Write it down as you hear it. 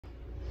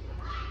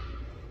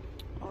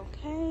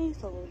Okay,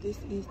 so this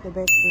is the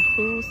back to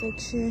school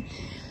section.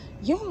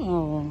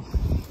 Y'all,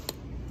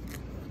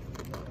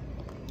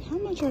 how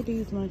much are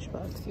these lunch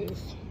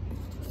boxes?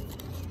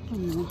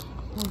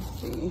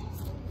 Let's see.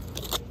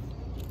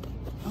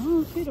 I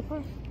don't see the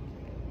price.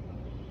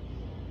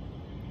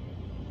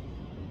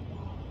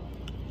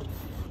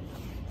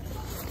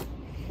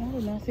 I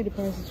did not see the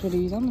prices for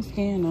these. I'm gonna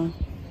scan them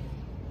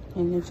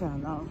and let y'all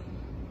know.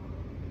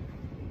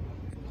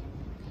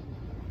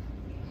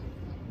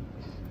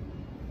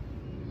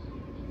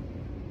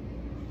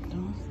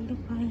 Don't see the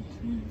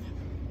prices.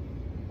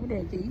 What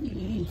are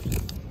these?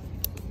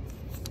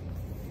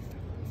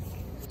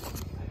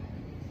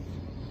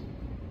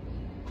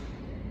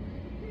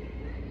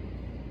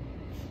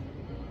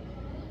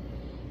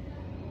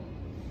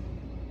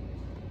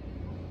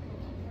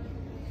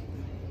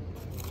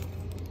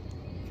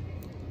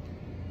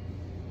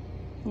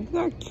 We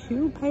got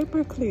cute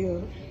paper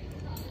clip,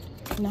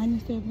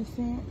 97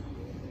 cents.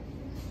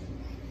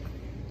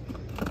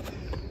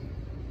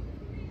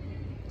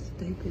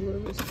 Staple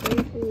of a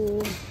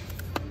staple.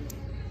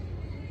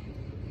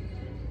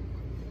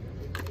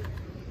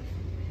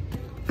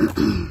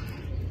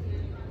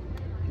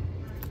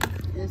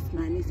 It's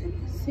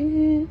 97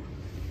 cents.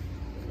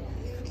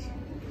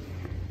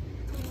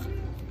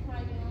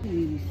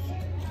 Please.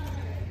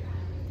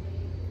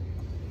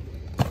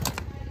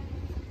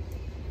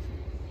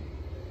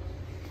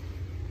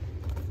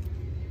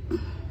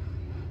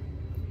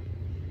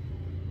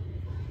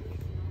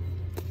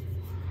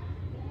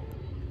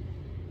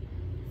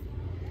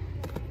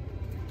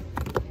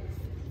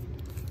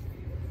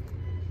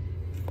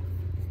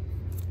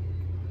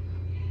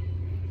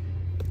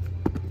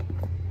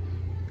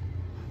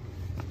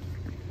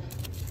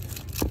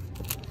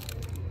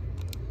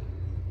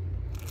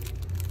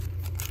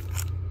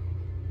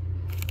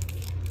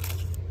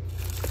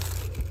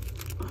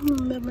 I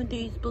remember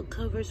these book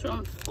covers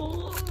from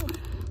school.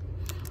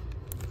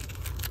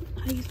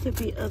 I used to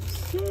be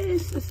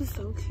obsessed. This is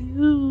so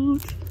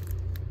cute.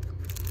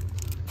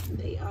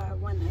 They are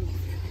 $1.99.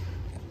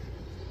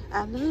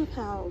 I love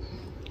how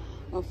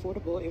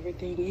affordable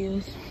everything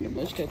is. Pretty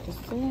much got the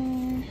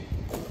same.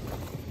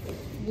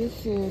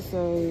 This is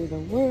the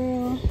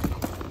world,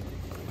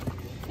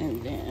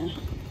 and then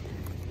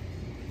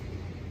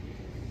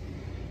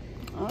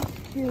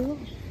cute.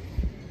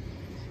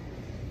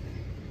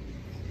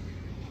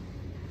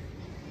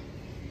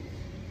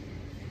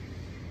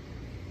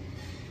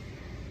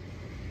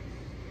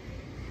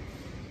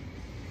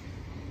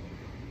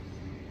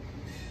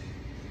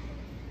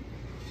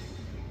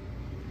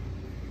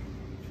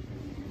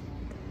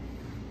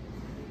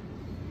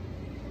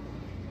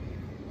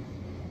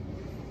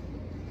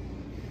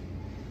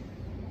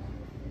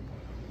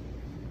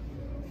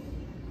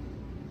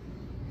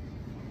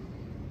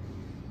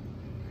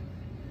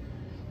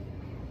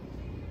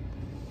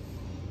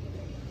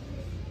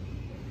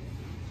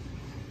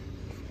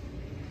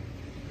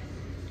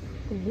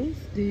 What's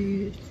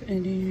this?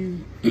 And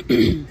then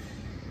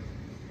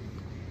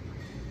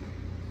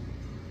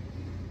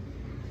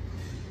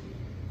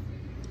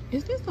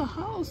is this a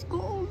whole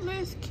school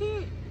list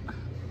kit?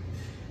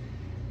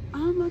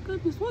 Oh my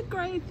goodness, what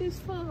grade this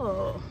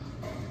for?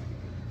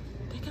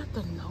 They got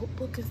the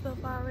notebook and stuff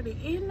already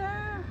in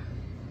there.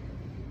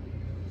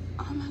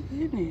 Oh my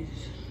goodness.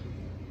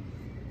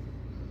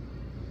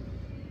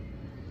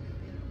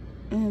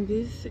 And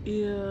this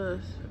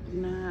is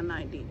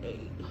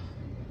 $9.98.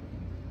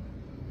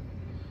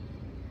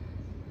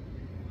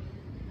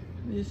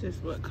 This is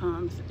what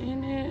comes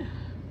in it.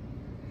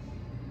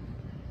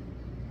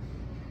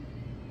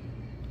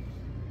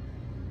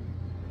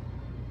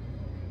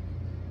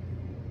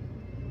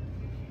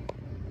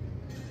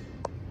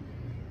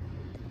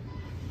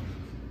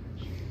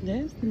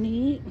 That's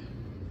neat.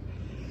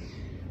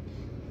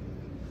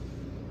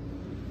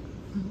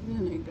 And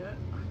then they got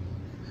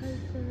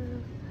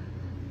paper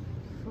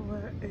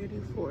for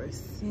 84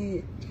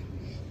 cents.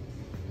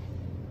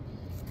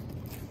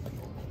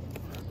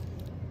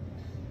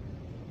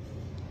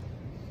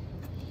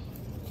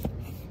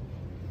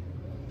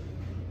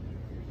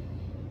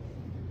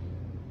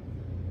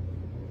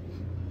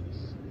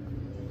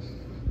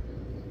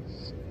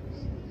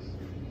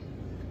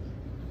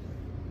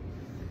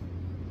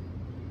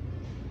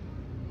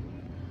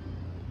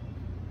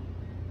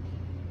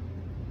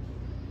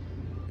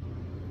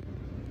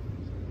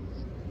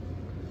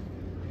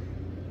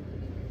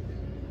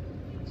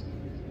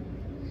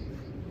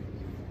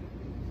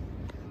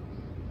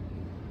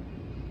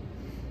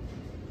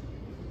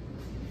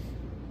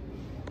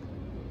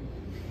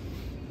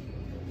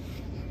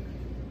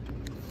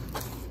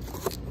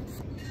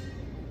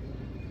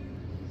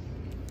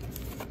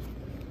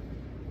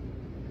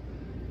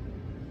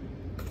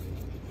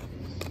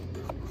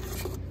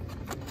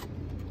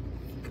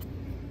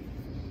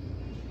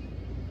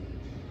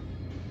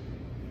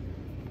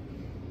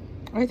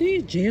 Are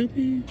these gel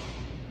pens?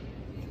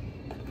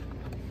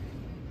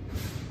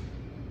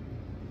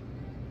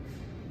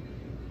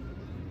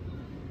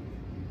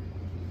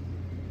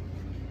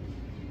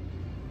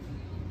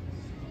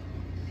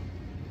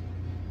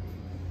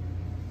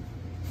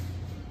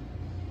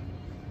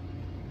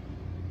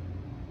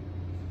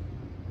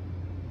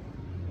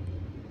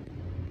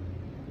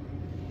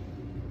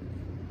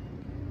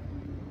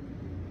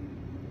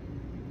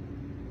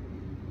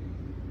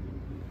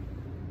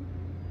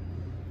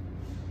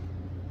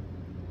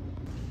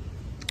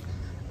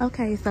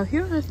 Okay, so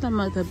here are some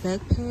of the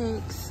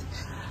backpacks.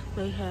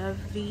 They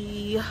have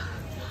the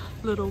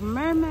Little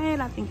Mermaid.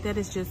 I think that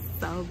is just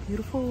so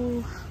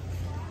beautiful.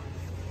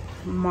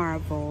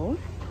 Marvel.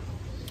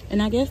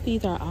 And I guess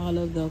these are all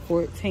of the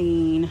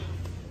 $14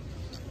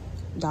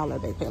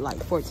 backpack, like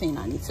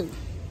 $14.92.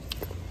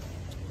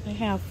 They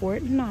have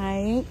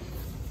Fortnite.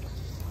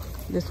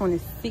 This one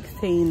is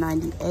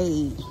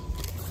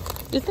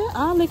 $16.98. Is that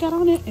all they got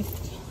on it? It's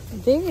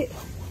that.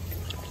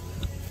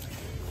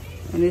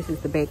 And this is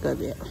the back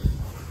of it.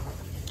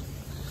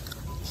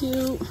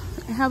 Cute.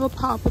 I have a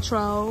Paw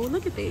Patrol.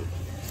 Look at that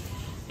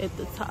at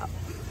the top.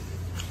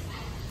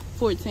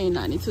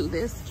 $14.92.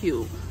 That's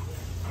cute.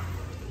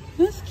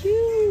 That's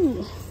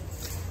cute.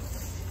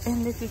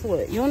 And this is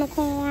what?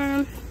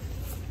 Unicorn.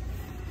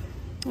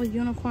 What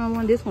unicorn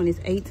one? This one is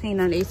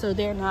 $18.98. So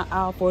they're not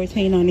all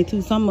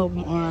 $14.92. Some of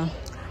them are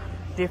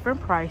different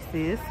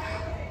prices.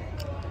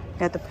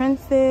 Got the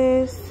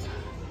Princess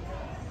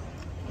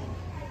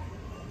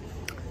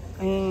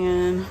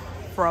and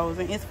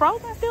Frozen. Is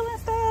Frozen still in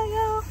style,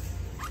 y'all?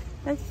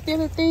 That's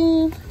still a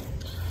thing.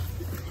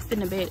 It's in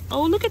the bed.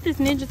 Oh, look at this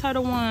Ninja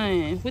Turtle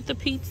one with the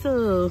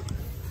pizza.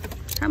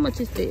 How much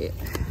is that?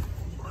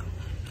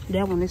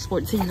 That one is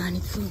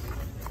 $14.92.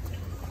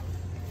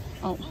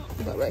 Oh,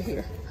 about right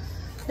here.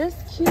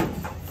 That's cute.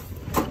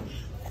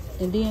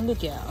 And then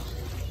look, y'all.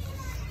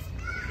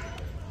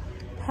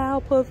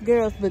 Powerpuff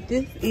Girls, but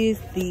this is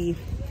the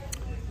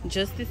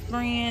Justice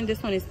brand.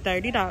 This one is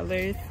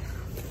 $30.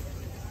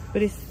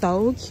 But it's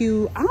so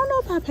cute. I don't know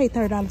if I paid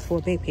 $30 for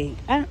a backpack.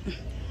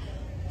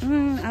 I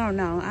don't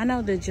know. I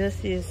know the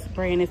Justice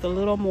brand is a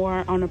little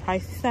more on the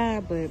pricey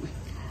side, but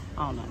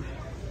I don't know.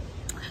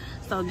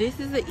 So this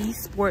is an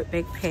eSport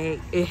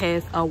backpack. It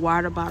has a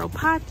water bottle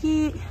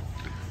pocket.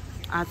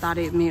 I thought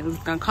it meant it was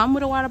gonna come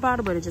with a water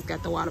bottle, but it just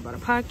got the water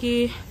bottle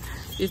pocket.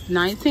 It's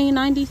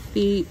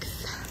 $19.96.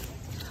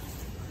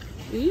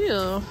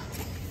 Yeah.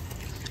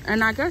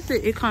 And I guess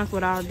it comes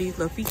with all these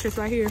little features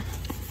right here.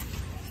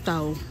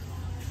 So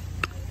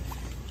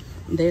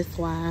that's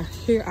why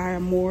here are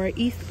more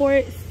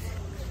eSports,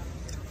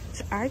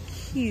 which are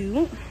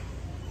cute.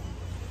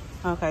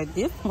 Okay,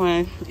 this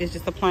one is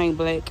just a plain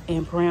black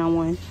and brown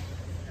one.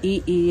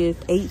 It is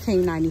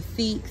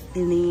 $18.96.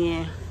 And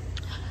then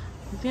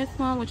this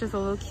one, which is a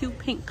little cute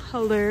pink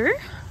color,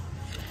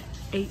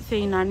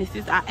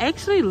 $18.96. I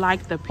actually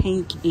like the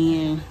pink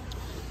and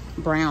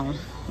brown.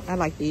 I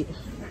like it.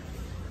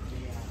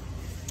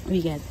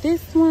 We got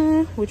this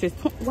one, which is,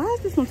 why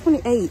is this one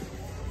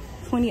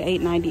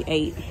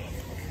 $28.98?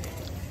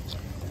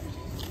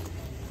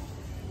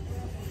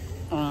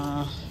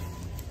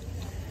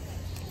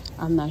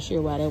 I'm not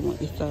sure why that one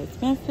is so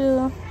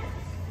expensive.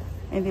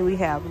 And then we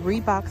have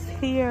Reeboks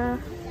here.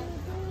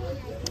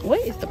 What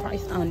is the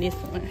price on this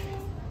one?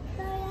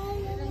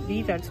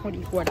 These are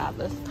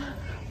 $24.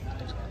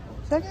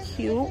 That's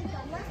cute.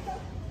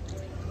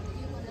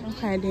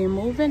 Okay, then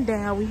moving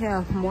down, we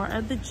have more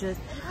of the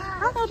Just.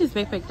 I know this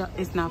backpack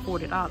is not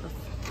 $40.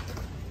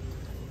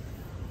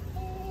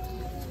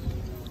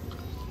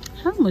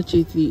 How much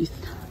is this?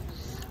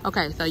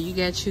 Okay, so you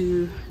got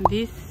you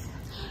this.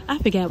 I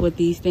forgot what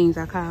these things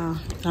are called.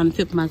 It's on the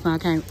tip of my tongue. I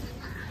can't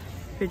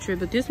picture it,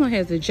 but this one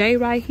has a J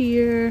right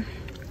here.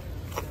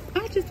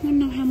 I just want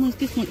to know how much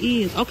this one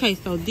is. Okay,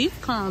 so this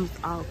comes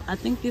off. I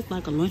think this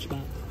like a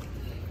lunchbox.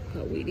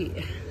 So we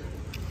did.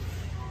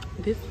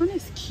 This one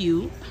is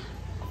cute.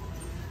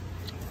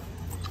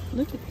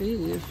 Look at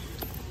this.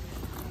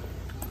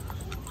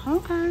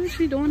 Okay,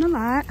 she doing a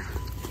lot.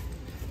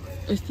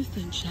 Is this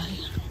a J?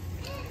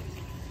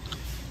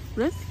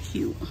 That's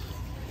cute.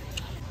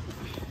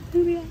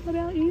 Maybe all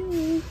about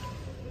you.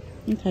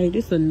 Okay,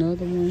 this is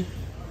another one.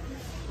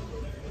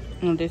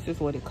 And this is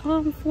what it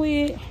comes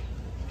with.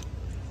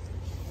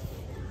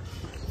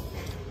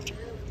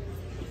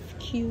 It's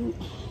cute.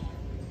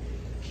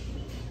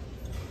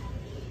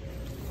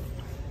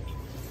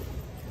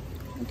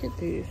 Look at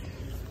this.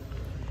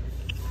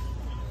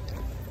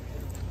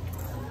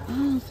 I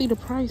don't see the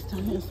price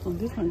on this one.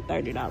 This one's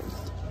 $30.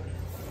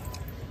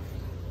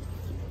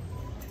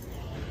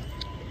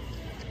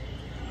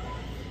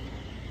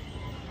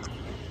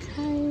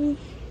 Okay.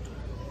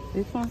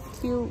 This one's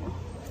cute.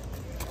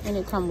 And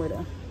it comes with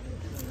a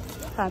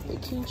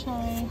pocket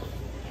keychain.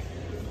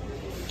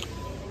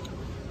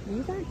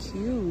 These are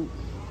cute.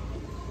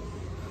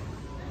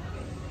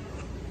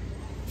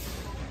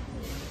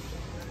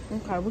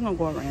 Okay, we're gonna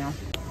go around.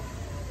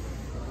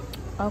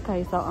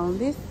 Okay, so on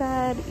this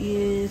side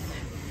is,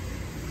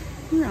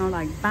 you know,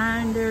 like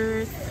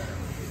binders.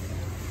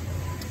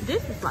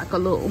 This is like a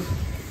little,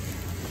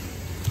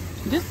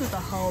 this is a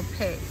whole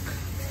pack.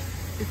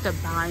 It's a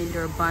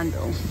binder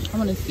bundle. I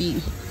want to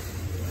see.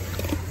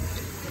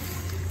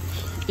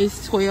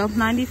 It's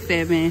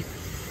 $12.97,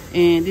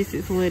 and this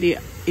is what it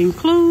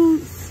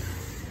includes.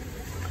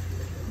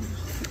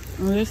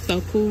 Oh, that's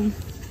so cool.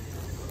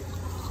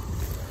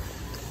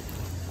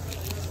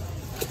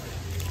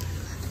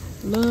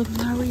 Love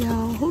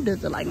Mario. Who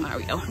doesn't like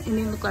Mario? And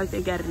it look like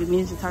they got it in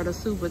Ninja Turtle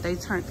suit, but they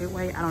turned their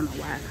way. I don't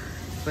know why,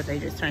 but they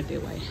just turned their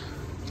way.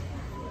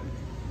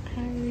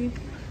 Okay.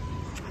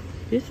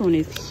 This one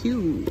is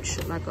huge,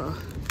 like a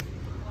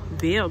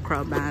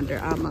Velcro binder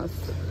almost.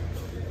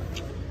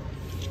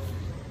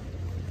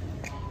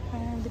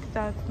 And look at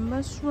that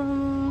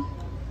mushroom.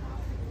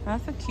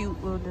 That's a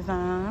cute little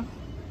design.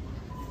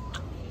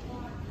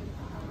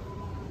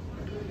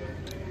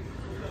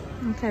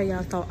 Okay,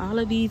 y'all, so all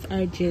of these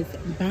are just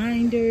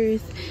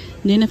binders.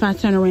 Then if I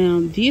turn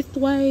around this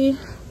way,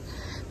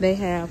 they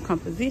have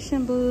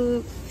composition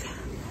books.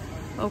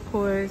 Of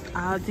course,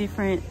 all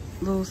different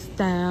little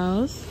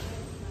styles.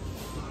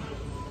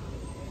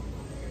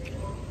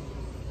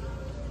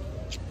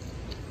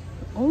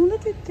 Oh,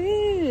 look at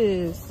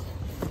this.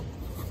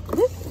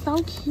 This is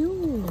so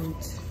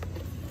cute.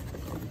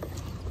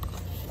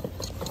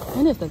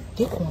 And it's a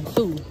thick one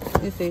too.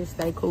 It says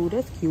stay cool.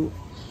 That's cute.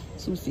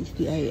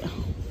 $2.68.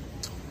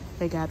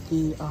 They got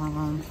the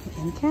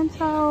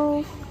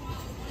Encanto.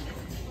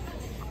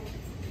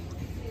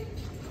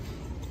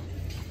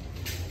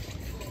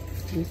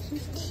 This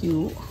is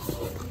cute.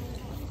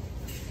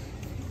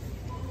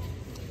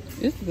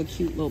 This is a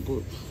cute little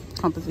book.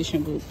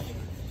 Composition book.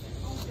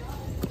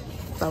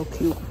 So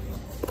cute.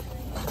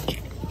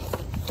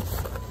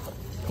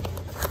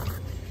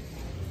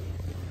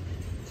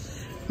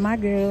 My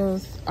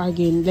girls are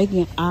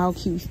getting all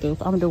cute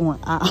stuff. I'm doing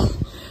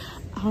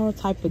all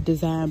type of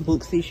design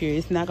books this year.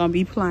 It's not gonna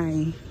be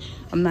plain.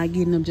 I'm not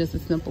getting them just a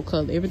simple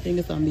color. Everything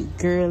is gonna be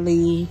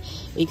girly,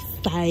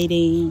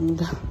 exciting.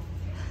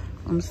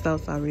 I'm so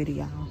ready,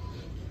 y'all.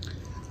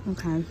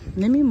 Okay,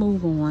 let me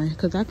move on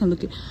because I can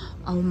look at,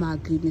 oh my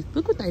goodness,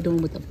 look what they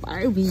doing with the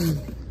Barbie.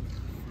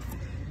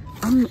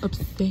 I'm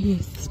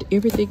obsessed.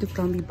 Everything is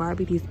gonna be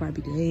Barbie this,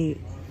 Barbie that.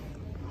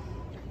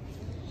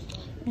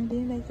 And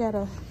then they got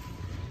a,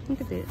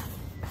 look at that.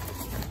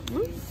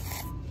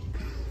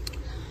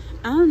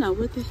 I don't know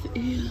what this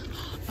is.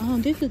 Oh,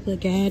 this is a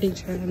guided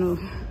journal.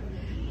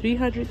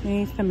 300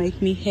 things to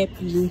make me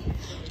happy.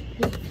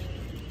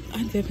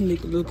 I definitely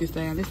could look this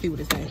down. Let's see what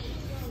it says.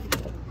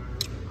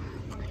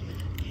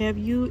 Have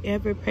you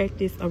ever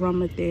practiced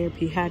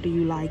aromatherapy? How do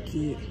you like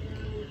it?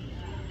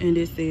 And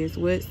it says,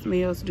 what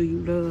smells do you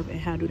love and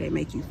how do they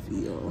make you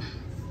feel?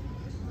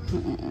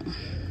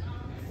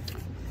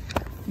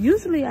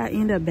 Usually I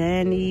end up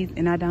buying these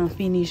and I don't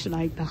finish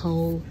like the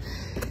whole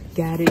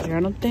guided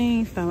journal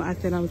thing. So I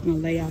said I was gonna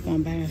lay off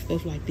on buying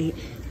stuff like that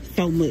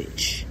so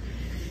much.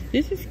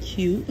 This is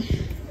cute.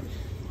 It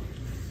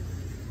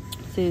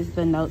says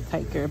the note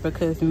taker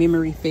because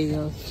memory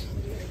fails.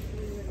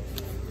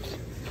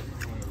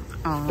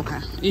 Oh, okay.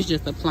 It's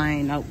just a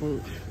plain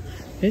notebook.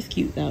 It's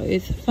cute though.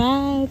 It's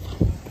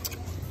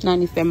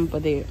 $5.97 for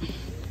that.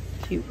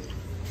 Cute.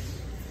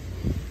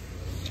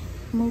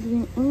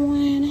 Moving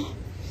on.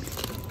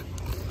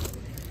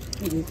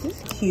 This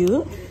is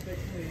cute.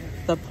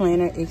 The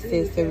planner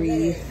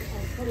accessory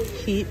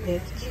kit.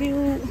 That's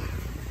cute.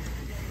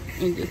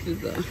 And this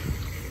is a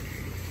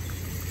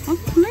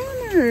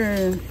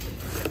planner.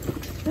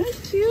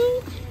 That's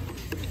cute.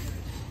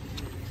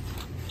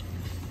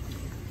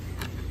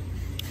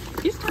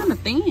 It's kind of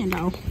thin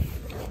though,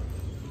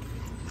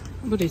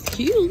 but it's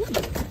cute.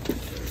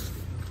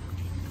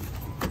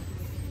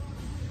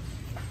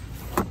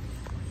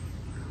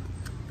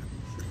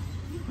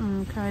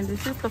 Okay,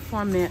 this is the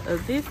format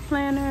of this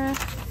planner.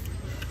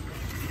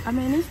 I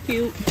mean, it's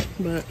cute,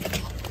 but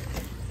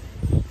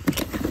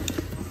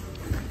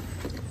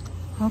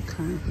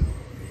okay.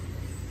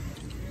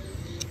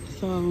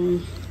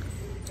 So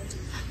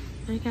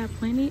they got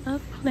plenty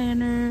of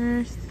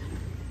planners.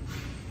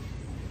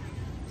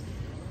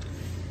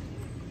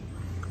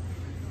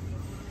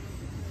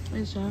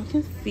 As y'all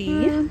can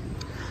see,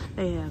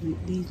 they have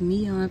these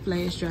neon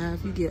flash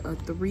drives. You get a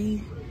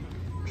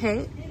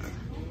 3-pack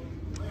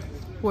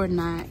for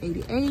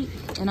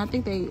 $9.88, and I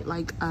think they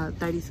like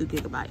 32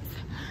 gigabytes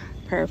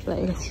per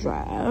flash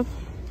drive.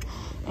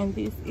 And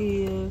this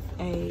is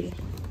a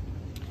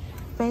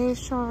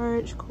fast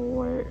charge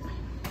cord.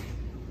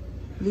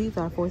 These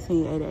are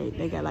 $14.88.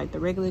 They got like the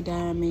regular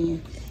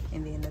diamond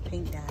and then the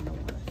pink diamond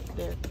one.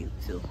 They're cute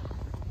too.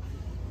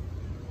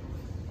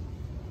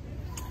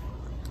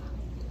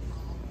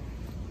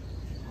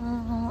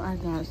 I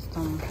got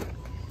some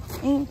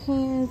ink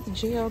pens,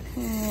 gel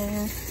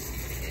pens,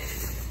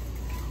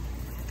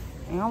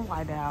 and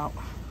whiteout.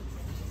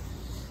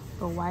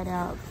 The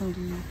whiteout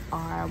pennies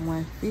are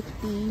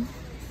 $1.50.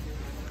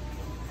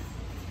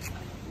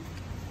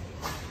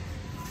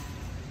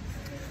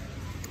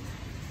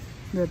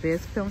 The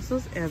best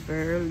pencils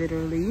ever,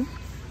 literally.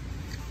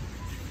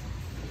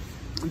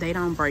 They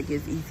don't break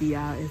as easy,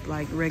 y'all. It's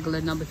like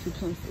regular number 2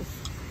 pencils.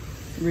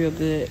 Real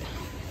good.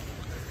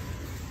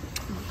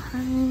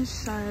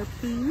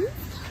 Sharpies.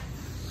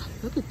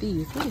 Look at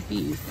these. What is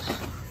these?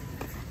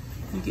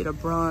 You get a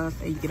bronze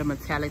and you get a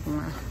metallic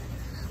one.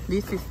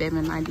 This is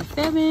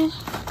 $7.97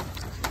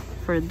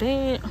 for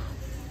that.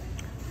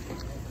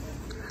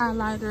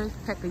 Highlighters,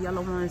 pack of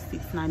yellow ones,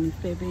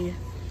 $6.97.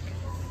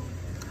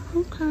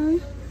 Okay.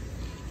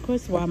 Of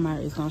course,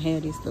 Walmart is gonna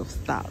have this stuff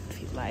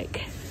stocked.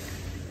 Like,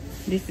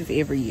 this is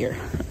every year.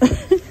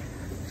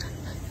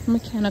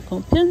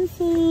 Mechanical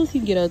pencils.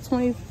 You get a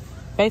 24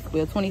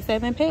 basically a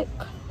 27 pack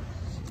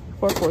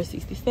for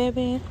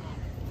 $4.67.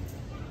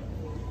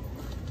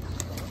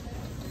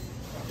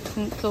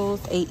 Pencils,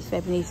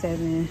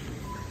 $8.77.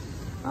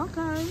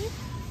 Okay.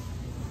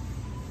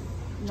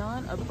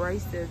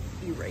 Non-abrasive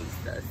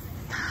erasers.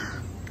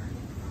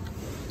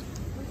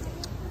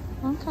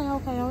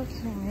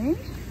 Okay.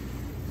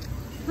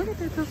 Look at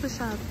that pencil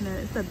sharpener.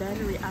 It's a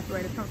battery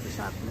operated pencil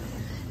sharpener.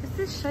 Is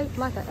this shaped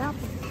like an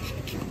apple?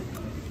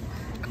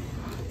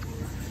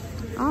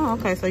 Oh,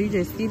 okay. So you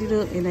just heat it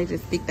up and they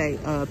just stick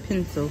that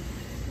pencil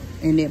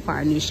in that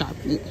part and you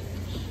sharpen it.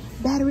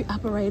 Battery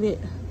operated,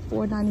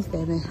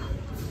 $4.97.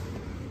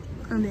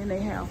 And then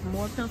they have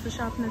more pencil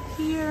sharpeners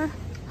here.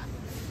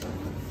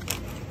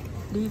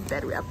 These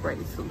battery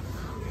operated too.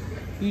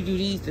 You do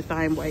these the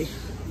same way.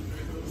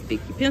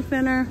 Stick your pencil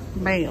in there,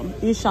 bam,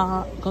 it's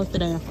sharp, go sit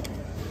down.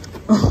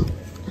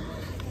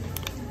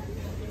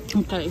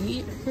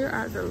 Okay, here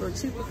are the little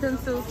cheaper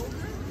pencils,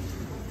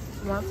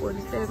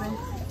 $1.47.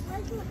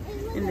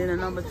 And then the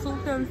number 2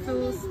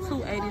 pencils,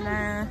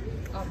 $2.89.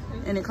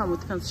 And it comes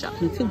with the pencil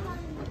sharpener too.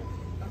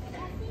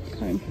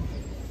 Okay,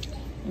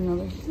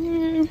 another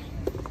here.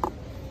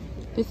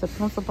 This is a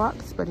pencil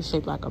box, but it's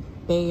shaped like a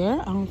bear.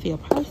 I don't see a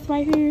price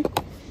right here.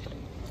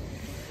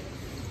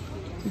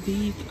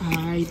 These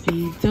are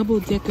the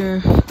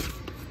double-decker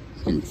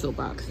pencil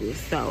boxes.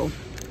 So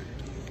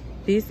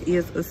this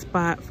is a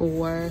spot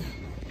for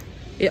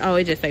it. Oh,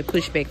 it just say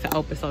push back to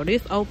open. So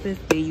this opens,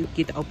 then you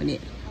get to open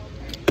it.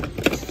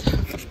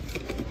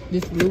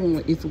 This blue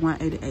one is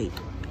 $1.88.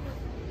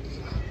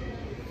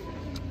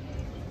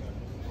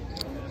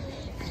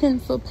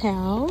 Pencil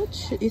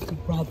pouch. It's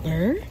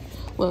rubber.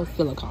 Well,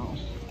 silicone.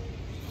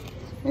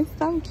 It's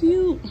so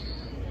cute.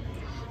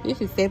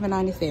 This is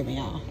 $7.97,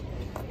 y'all.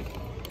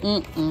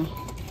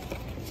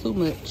 Too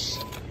much.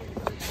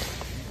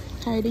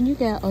 Okay, then you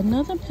got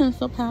another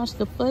pencil pouch,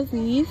 the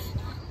fuzzies,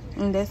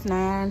 and that's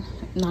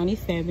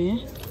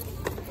 $9.97.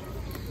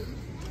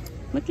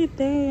 Look at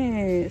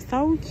that.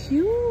 So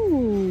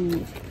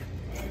cute.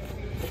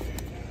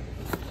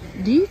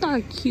 These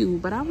are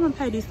cute, but I wouldn't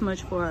pay this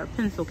much for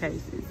pencil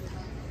cases.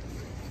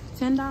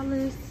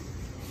 $10.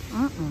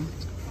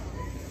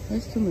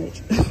 That's too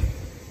much.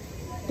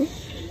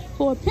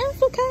 For a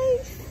pencil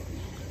case?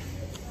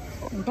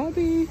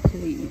 Baby,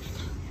 please.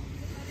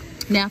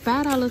 Now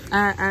 $5,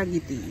 I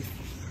get these.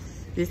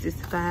 This is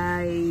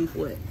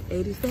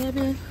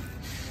 $5.87.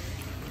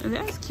 And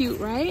that's cute,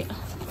 right?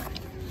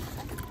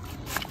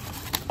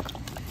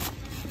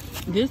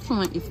 This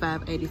one is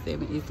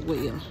 $5.87 as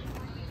well.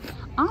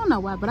 I don't know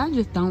why, but I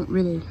just don't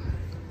really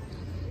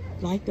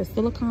like the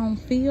silicone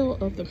feel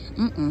of the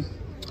And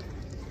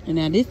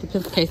now this is the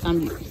pencil case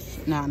I'm using.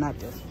 Nah, not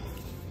this one.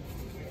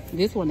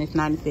 This one is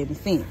 97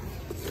 cents.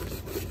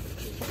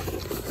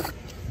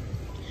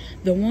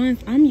 The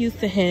ones I'm used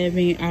to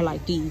having are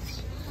like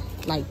these.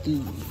 Like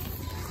these.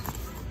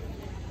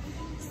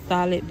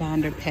 Solid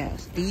binder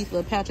pouch. These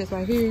little pouches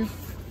right here.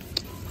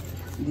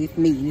 This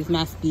me. This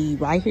my speed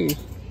right here.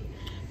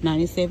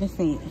 97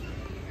 cents.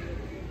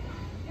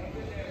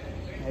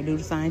 I do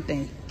the same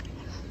thing.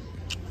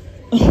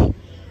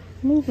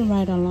 Moving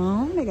right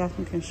along. They got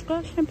some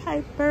construction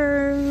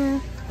paper.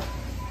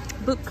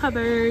 Book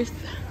covers.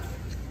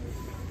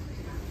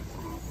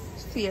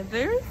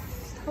 Scissors.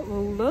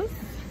 Rulers.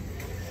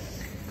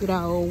 Good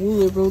old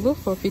wood ruler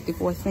for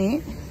 54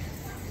 cents.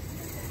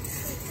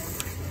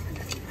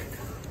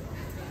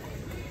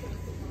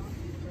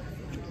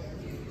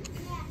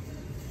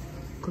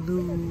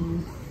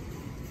 Glue.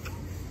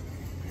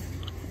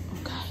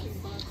 Okay.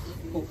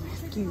 Oh,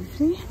 excuse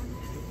me.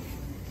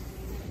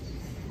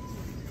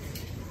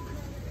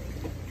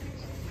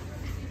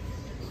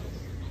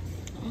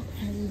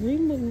 Okay,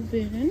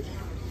 removing.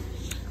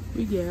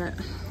 We got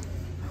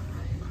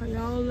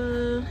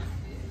Crayola.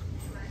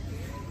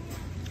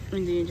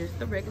 And then just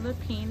the regular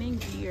pen and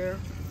gear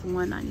for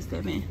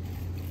 $1.97.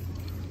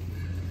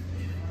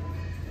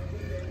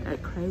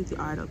 That crazy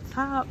art up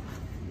top.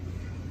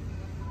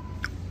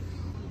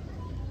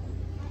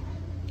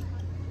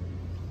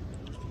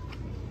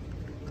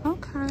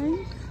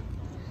 Okay.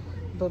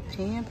 But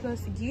pen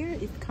plus gear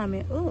is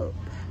coming up.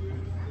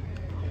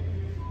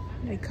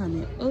 They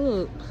coming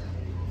up.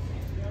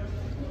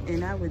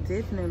 And I would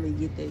definitely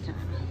get that kind.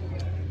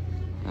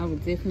 I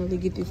would definitely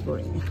get this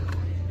brand.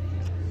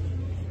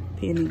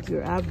 Pen and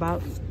gear. I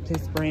bought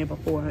this brand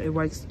before. It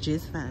works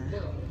just fine.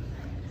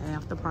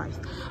 Half the price.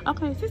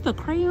 Okay, is this a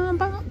crayon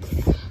box?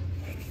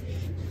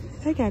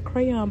 They got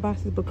crayon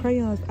boxes, but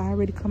crayons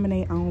already come in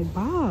their own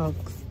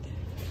box.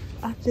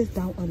 I just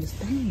don't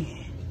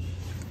understand.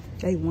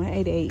 They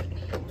 $1.88.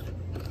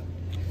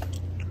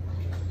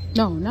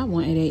 No, not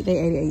 $1.88. They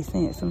 88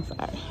 cents. I'm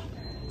sorry.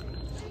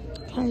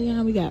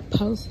 Crayon, we got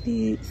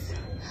Post-its.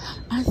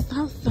 I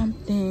saw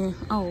something.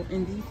 Oh,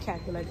 and these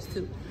calculators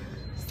too.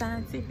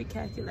 Scientific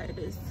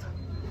calculators.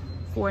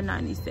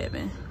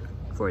 $4.97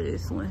 for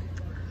this one.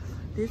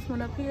 This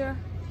one up here,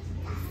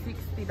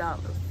 $60.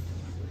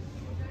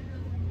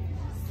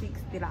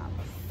 $60.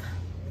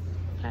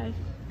 Okay.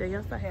 They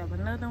also have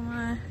another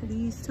one.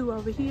 These two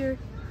over here,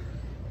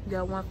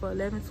 Got one for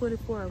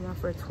 $11.24 and one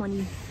for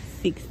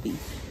 $20.60.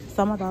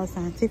 Some of those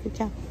scientific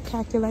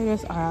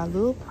calculators are a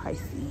little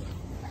pricey.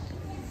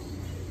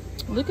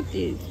 Look at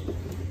this.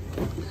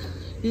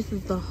 This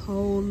is the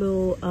whole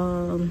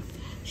little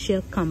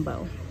chef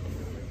combo.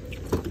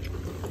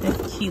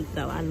 That's cute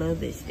though. I love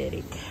the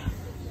aesthetic.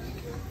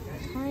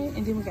 Alright,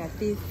 and then we got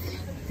this.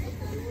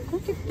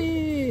 Look at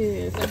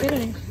this. I bet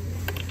it.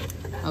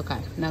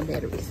 Okay, no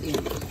batteries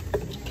in.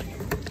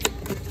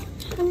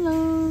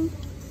 Hello.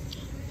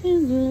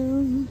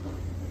 Hello.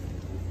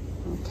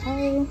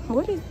 Okay,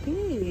 what is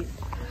this?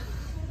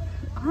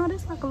 Oh,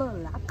 this like a little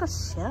like a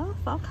shelf.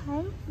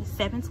 Okay, it's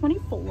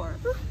 $7.24.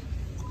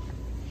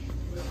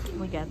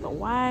 We got the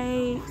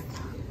wipes.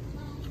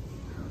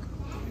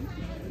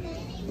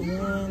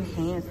 And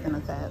hand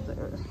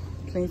sanitizer.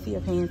 Plenty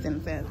of hand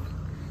sanitizer.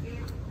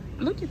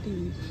 Look at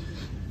these.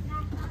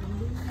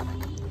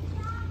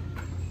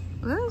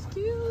 That's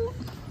cute.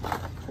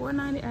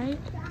 $4.98.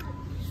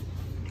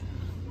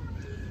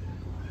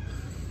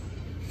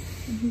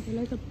 They're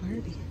like a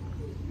Barbie.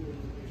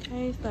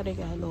 Okay, so they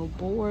got little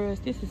boards.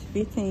 This is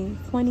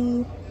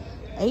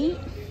 $15.28.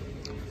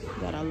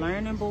 Got a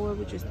learning board,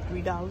 which is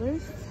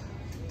 $3.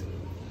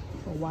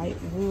 A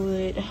white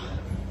wood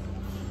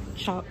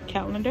chalk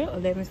calendar,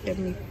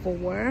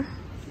 $11.74.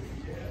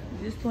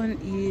 This one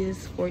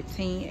is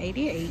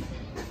 $14.88.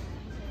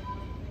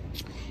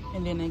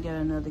 And then they got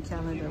another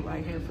calendar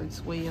right here for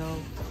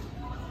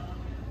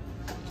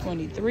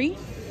 $12.23.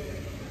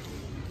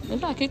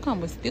 Looks like it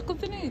comes with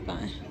stickers and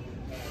everything.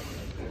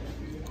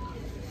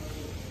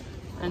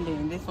 And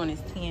then this one is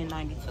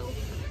 $10.92.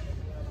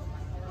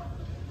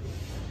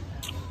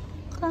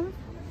 Okay.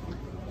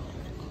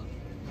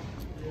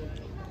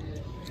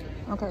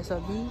 Okay, so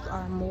these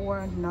are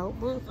more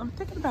notebooks. I'm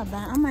thinking about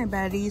buying. I might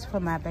buy these for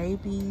my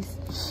babies.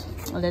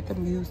 Let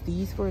them use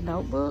these for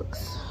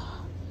notebooks.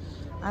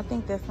 I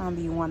think that's gonna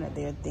be one of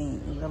their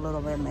things. The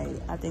Little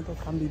Mermaid. I think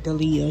it's gonna be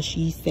Dalia.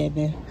 She's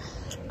 7.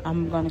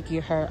 I'm gonna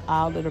get her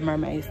all of the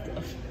mermaid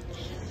stuff.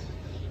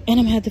 And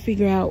I'm gonna have to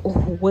figure out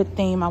what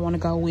theme I want to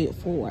go with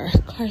for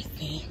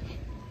Carson.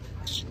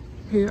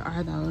 Here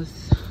are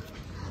those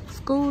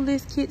school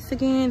list kits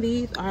again.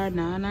 These are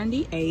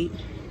 $9.98,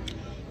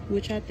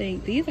 which I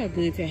think these are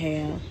good to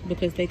have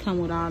because they come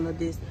with all of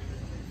this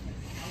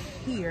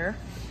here.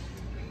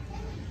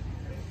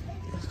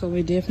 So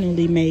it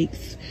definitely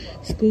makes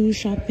school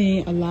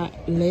shopping a lot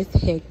less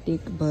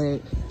hectic,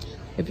 but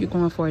if you're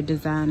going for a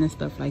design and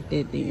stuff like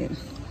that, then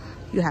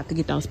you have to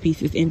get those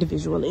pieces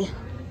individually.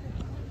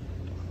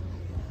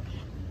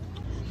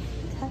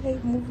 Okay,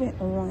 moving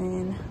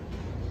on.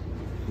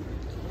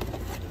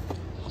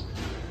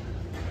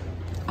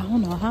 I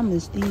don't know how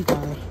much these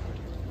are,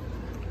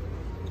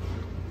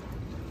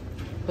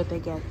 but they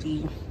got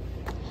the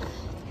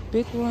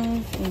big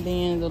ones and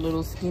then the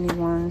little skinny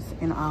ones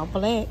in all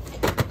black.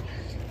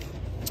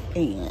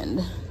 And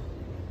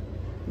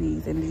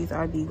these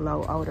are the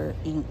low odor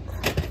ink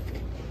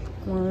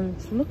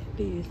ones. Look at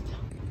this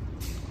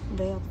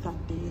laptop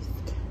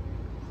disc.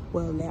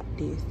 Well, lap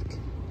disc.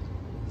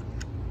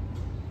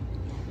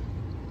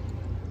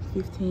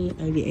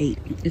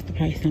 $15.88 is the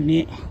price on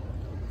it.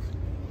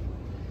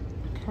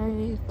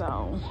 Okay,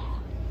 so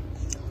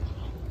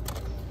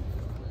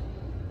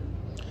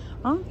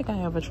I don't think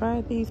I ever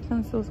tried these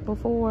pencils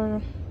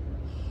before,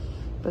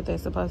 but they're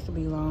supposed to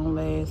be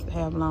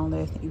have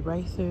long-lasting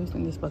erasers,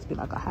 and they're supposed to be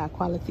like a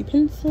high-quality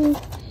pencil.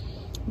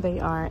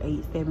 They are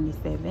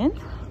 $8.77,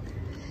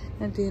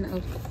 and then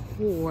of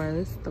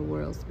course the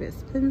world's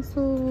best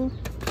pencil,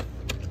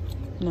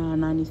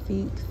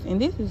 $9.96.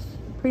 And this is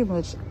pretty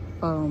much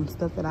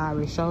stuff that I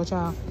already showed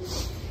y'all.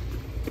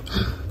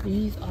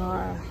 These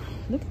are,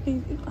 look at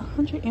these,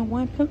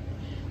 101 pencils.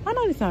 I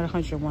know there's not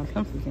 101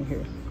 pencils in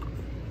here.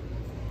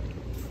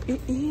 It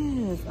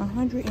is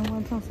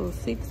 101 pencils,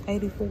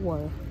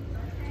 $6.84.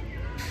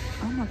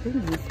 Oh my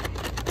goodness,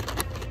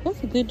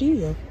 that's a good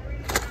deal.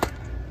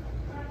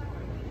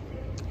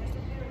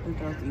 And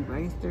those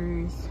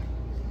erasers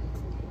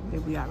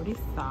that we already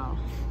saw.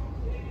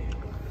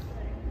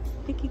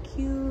 Sticky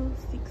Cube,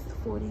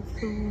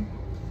 $6.42.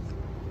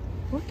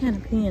 What kind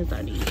of pens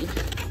are these?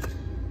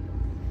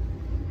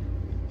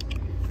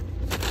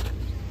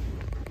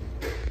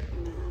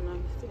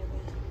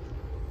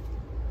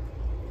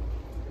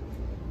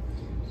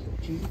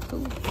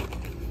 Cool.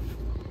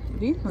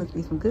 These must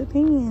be some good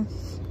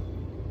pens.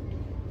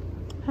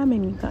 How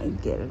many you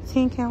get? A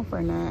 10 count for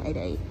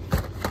 $9.88.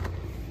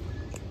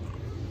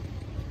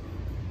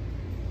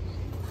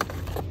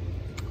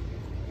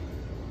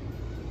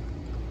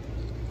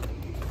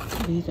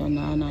 These are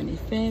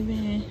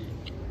 $9.97.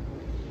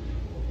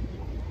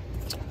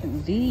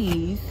 And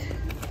this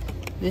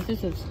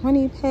is a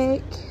 20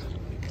 pack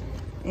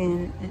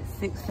and it's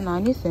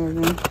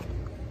 $6.97.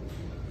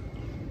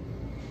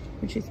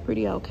 Which is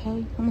pretty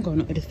okay. I'm going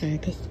to the other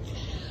side because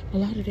a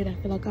lot of it I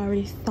feel like I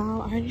already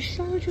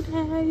showed you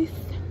guys.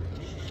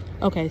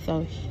 Okay,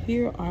 so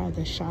here are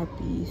the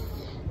Sharpies.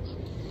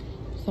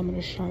 Some of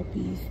the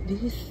Sharpies.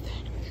 This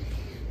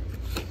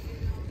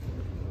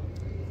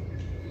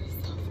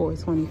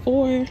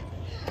 $4.24.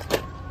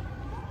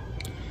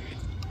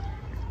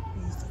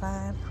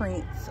 fine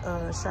print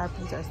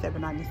Sharpies are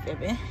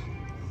 $7.97.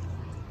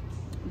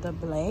 The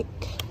black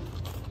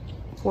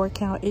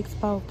 4-count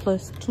Expo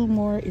plus 2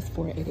 more is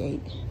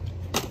 $4.88.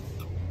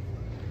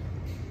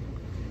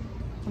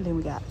 And then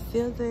we got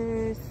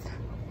scissors,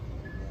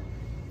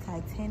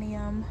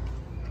 titanium,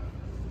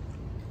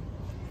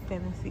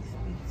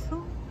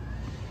 $7.62.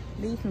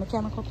 These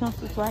mechanical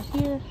pencils right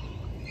here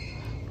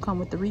come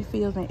with the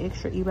refills and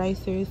extra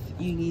erasers.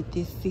 You get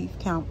this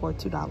 6-count for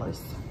 $2,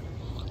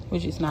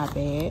 which is not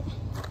bad.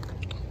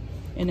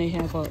 And they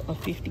have a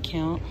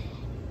 50-count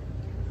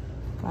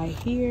right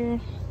here,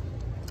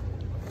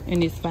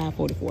 and it's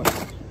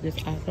 $5.44. This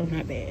also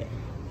not bad.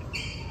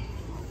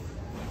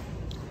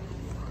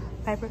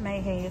 Paper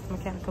Mate has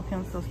mechanical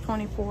pencils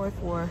 24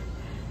 for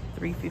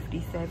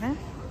 $3.57,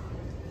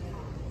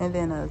 and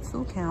then a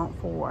 2-count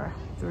for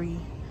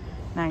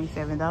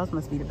 $3.97. Those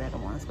must be the better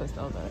ones because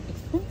those are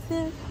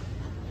expensive.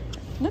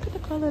 Look at the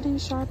color of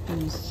these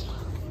Sharpies.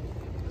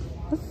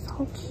 That's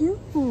so cute.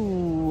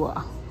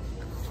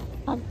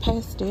 Like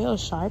pastel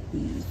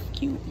Sharpies.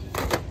 Cute.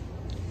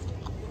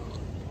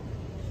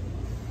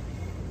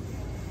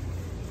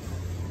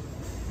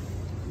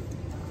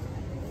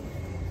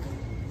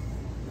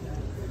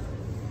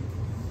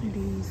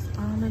 These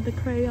all of the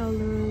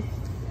Crayolas.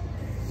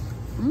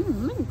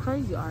 Look at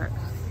crazy art.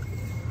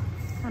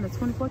 On a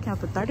 24-count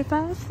for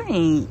 35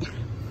 cents.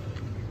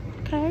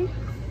 Okay.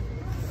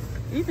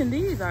 Even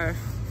these are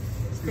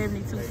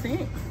 72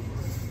 cents.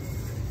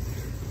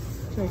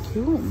 They're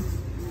cute.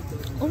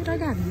 Oh, they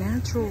got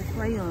natural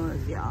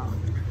crayons, y'all.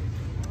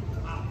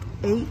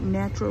 8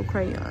 natural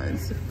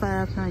crayons,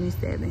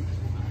 $5.97.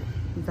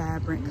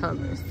 Vibrant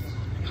colors.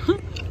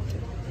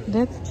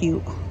 That's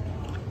cute.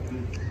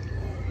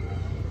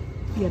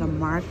 Get a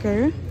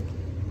marker.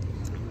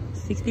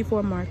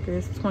 64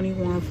 markers,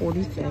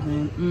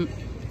 $21.47.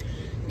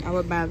 I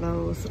would buy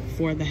those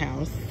for the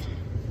house.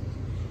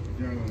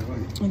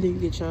 And then you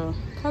get your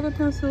color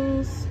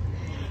pencils.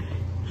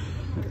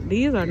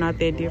 These are not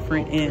that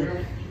different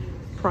in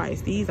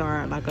price. These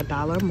are like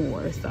 $1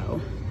 more,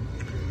 so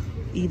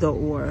either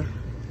or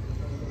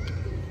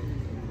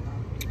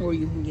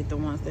you can get the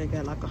ones that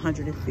got like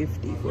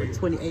 150 for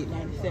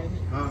 $28.97.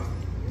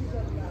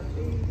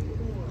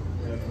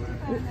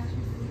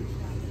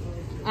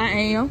 I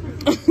am.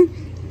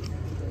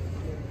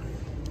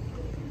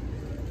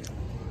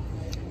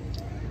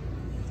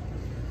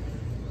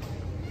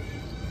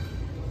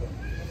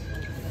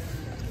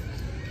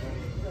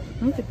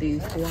 Look at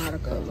these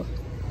watercolor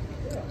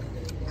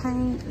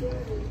paint.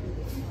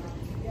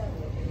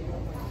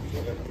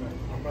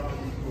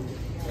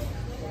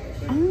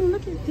 Oh,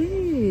 look at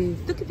this.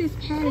 Look at this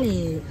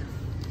palette.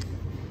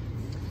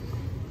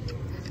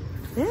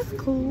 That's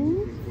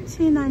cool.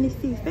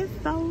 $10.96. That's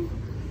so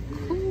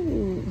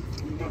cool.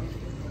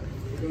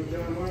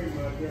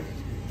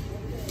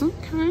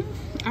 Okay.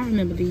 I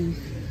remember these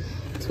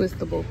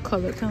twistable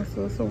color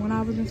pencils. So when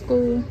I was in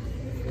school,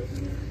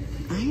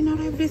 I didn't know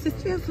they were this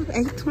expensive.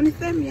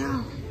 $8.27,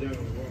 y'all.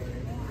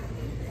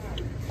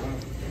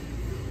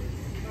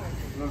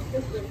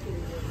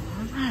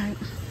 Alright.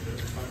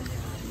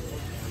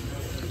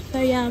 So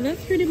y'all,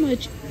 that's pretty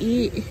much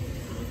it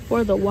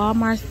for the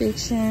Walmart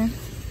section.